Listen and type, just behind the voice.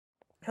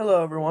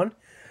Hello everyone.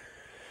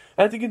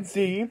 As you can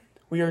see,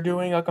 we are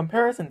doing a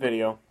comparison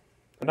video.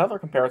 Another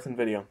comparison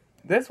video.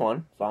 This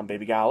one is on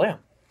Baby Galileo.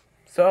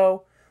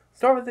 So,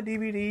 start with the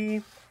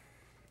DVD,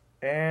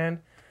 and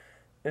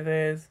it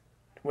is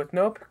with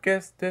no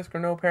guest disc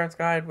or no parent's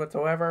guide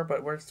whatsoever,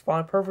 but we're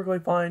fine, perfectly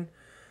fine,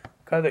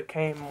 because it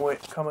came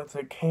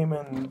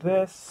in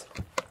this,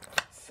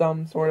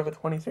 some sort of a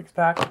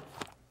 26-pack,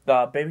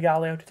 the Baby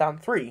Galileo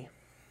 2003.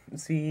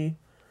 See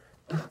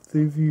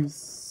if you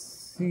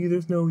see,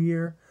 there's no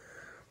year.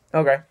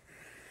 Okay.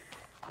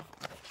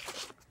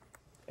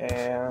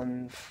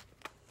 And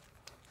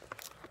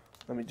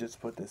let me just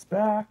put this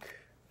back.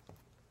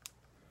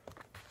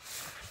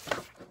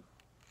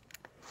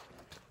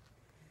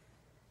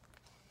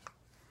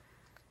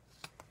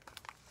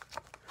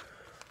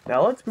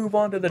 Now let's move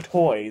on to the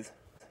toys.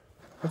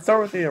 Let's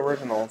start with the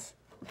originals.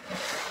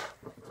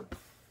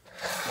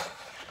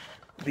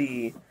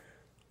 The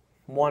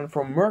one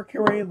from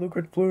Mercury,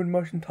 liquid fluid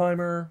motion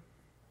timer.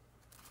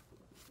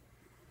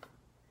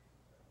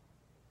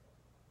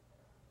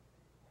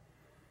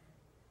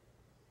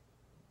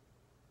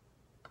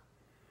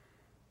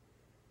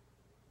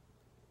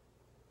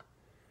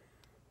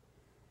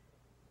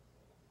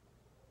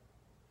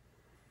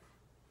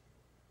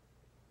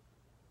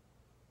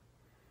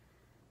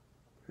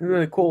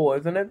 Really cool,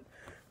 isn't it?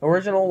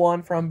 Original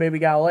one from Baby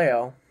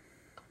Galileo.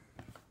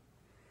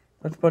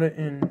 Let's put it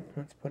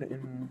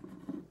in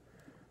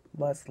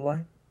less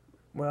light.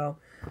 Well,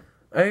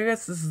 I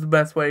guess this is the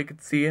best way you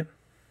could see it.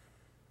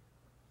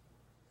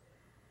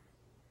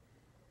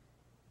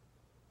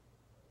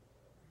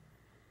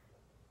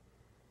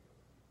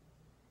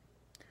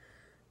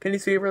 Can you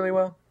see it really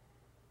well?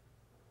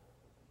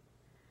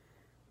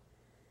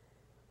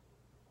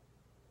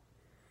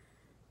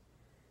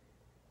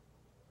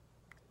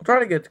 I'll try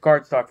to get the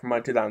cardstock from my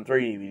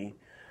 2003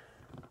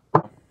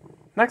 DVD.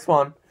 Next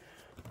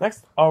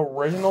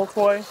original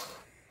toy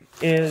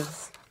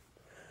is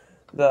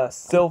the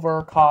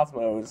Silver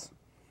Cosmos.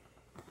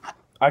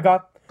 I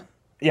got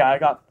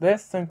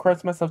this in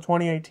Christmas of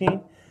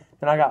 2018,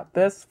 and I got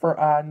this for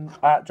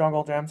at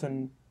Jungle Gems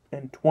on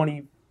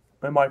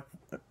my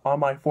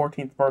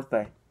 14th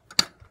birthday.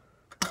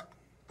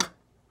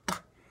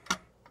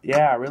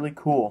 Yeah, really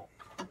cool.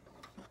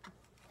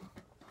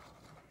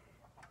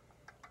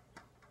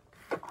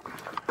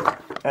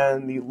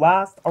 And the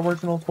last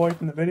original toy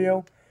from the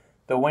video,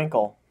 the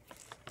Winkle.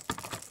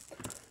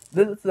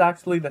 This is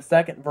actually the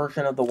second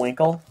version of the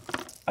Winkle.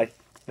 I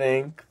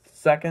think.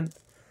 Second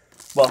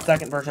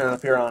version that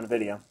appeared on the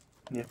video.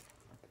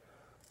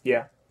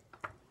 Yeah.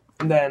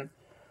 And then,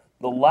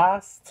 the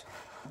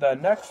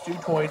next two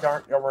toys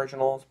aren't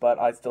originals, but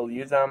I still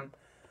use them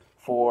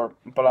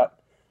but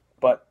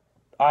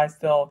I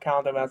still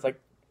count them as I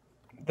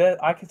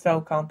can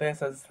still count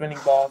this as spinning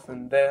balls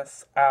and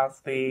this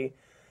as a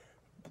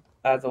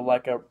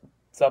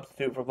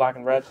substitute for black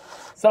and red.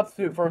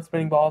 Substitute for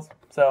spinning balls,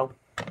 so.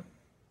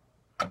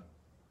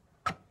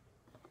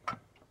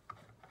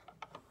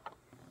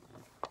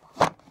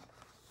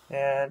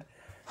 And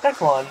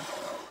next one,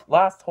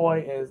 last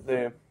toy is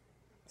the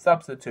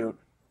substitute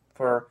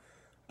for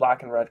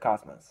black and red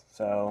Cosmos,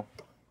 so.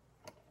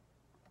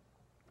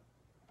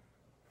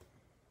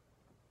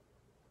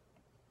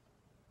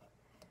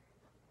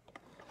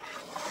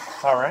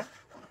 Alright.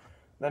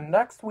 Then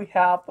next we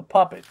have the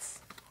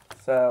puppets.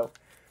 So,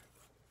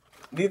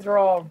 these are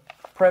all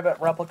private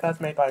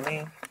replicas made by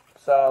me.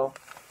 So,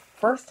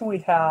 first we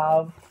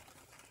have,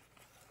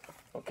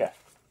 okay,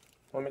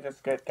 let me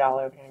just get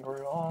Galileo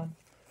Kangaroo on.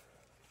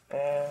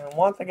 And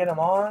once I get him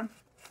on,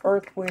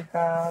 first we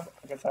have,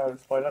 I guess I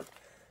would split it,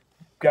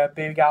 got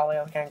Baby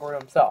Galileo Kangaroo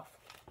himself.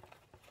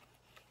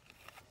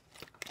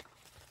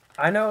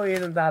 I know he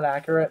isn't that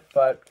accurate,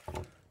 but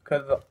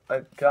because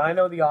I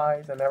know the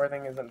eyes and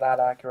everything isn't that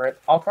accurate,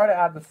 I'll try to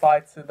add the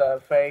sides to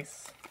the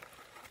face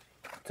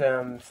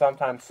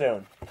sometime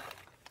soon,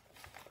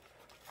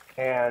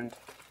 and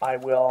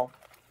I'll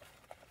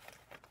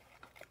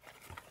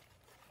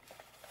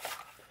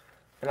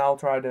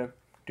try to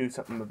do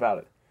something about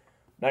it.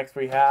 Next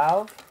we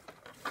have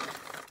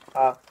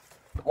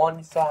one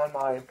you saw in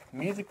my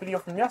music video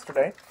from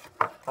yesterday,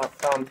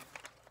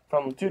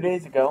 from 2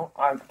 days ago.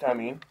 I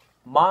mean,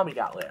 Mommy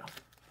Galileo.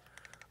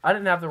 I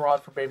didn't have the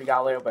rods for Baby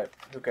Galileo, but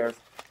who cares?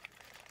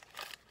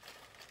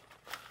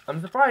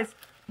 I'm surprised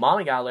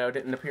Mommy Galileo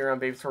didn't appear on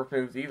Baby's First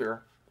Moves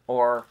either,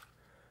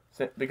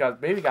 because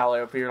Baby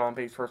Galileo appeared on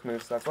Baby's First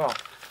Moves as well.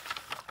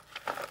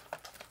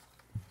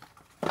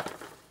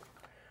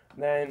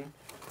 Then,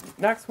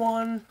 next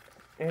one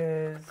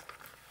is,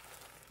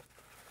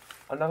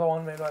 another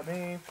one made by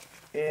me,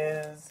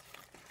 is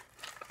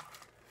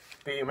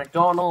the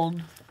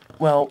McDonald,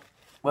 well,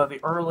 the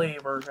early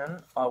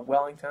version of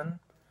Wellington,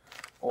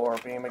 or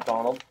being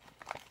McDonald.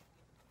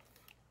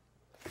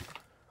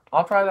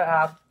 I'll try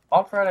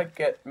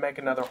to make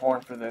another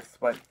horn for this,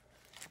 but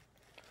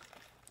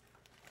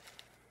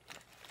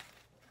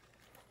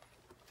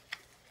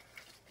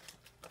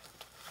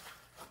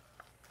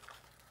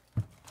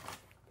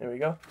There we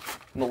go.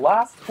 And the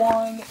last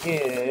one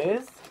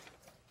is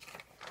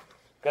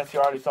Guess you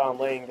already saw him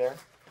laying there.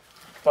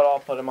 But I'll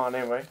put him on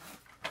anyway.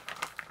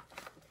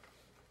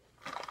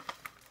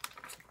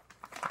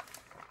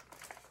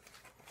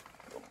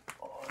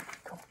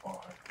 Come on.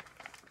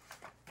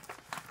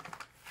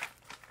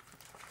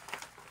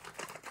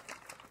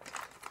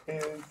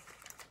 Is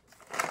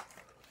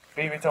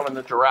Baby Tom and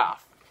the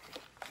giraffe.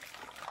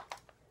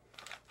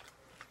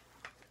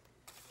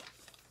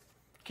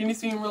 Can you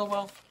see him real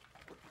well?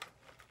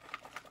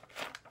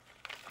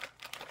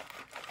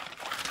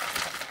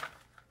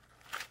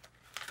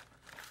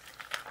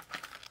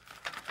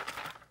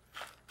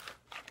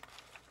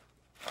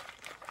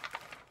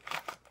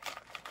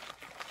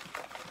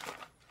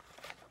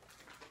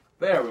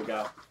 There we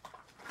go.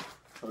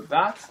 So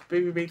that's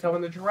Baby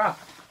Beethoven and the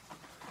giraffe.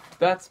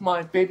 That's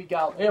my Baby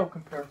Galileo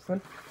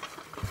comparison.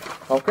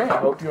 Okay, I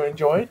hope you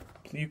enjoyed.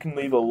 You can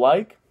leave a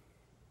like,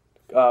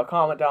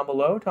 comment down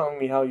below telling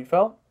me how you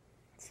felt,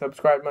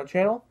 subscribe to my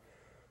channel,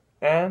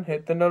 and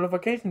hit the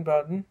notification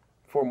button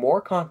for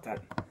more content.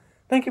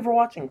 Thank you for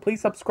watching.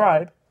 Please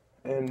subscribe,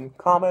 and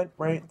comment,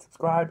 rate, and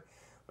subscribe.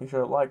 Be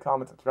sure to like,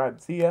 comment, subscribe,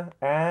 see ya,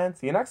 and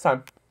see you next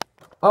time.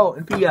 Oh,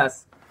 and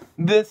P.S.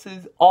 This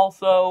is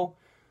also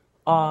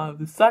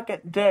the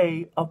second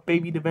day of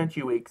Baby Da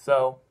Vinci Week,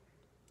 so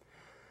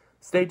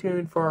stay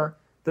tuned for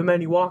the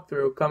menu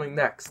walkthrough coming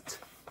next.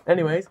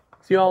 Anyways,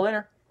 see you all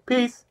later.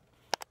 Peace!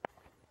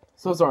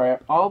 So sorry, I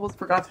almost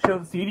forgot to show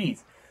the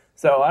CDs.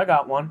 So I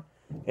got one.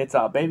 It's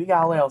a Baby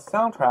Galileo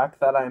soundtrack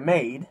that I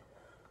made.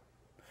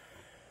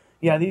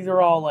 Yeah, these are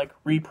all like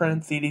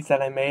reprint CDs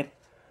that I made.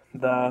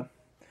 The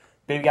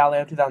Baby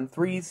Galileo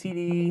 2003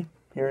 CD,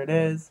 here it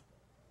is.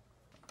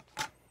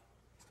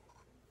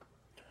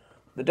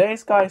 The Day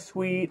Sky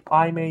Suite,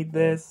 I made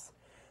this.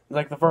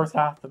 Like the first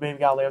half of the Baby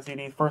Galileo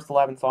CD, first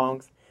 11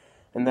 songs.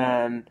 And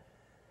then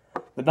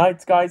the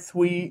Night Sky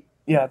Suite,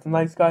 yeah, it's the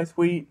Night Sky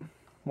Suite,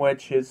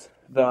 which is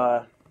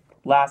the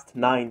last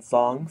 9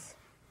 songs.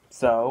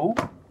 So,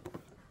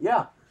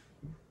 yeah.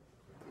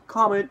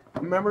 Comment,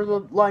 remember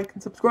to like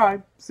and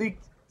subscribe. See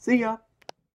ya.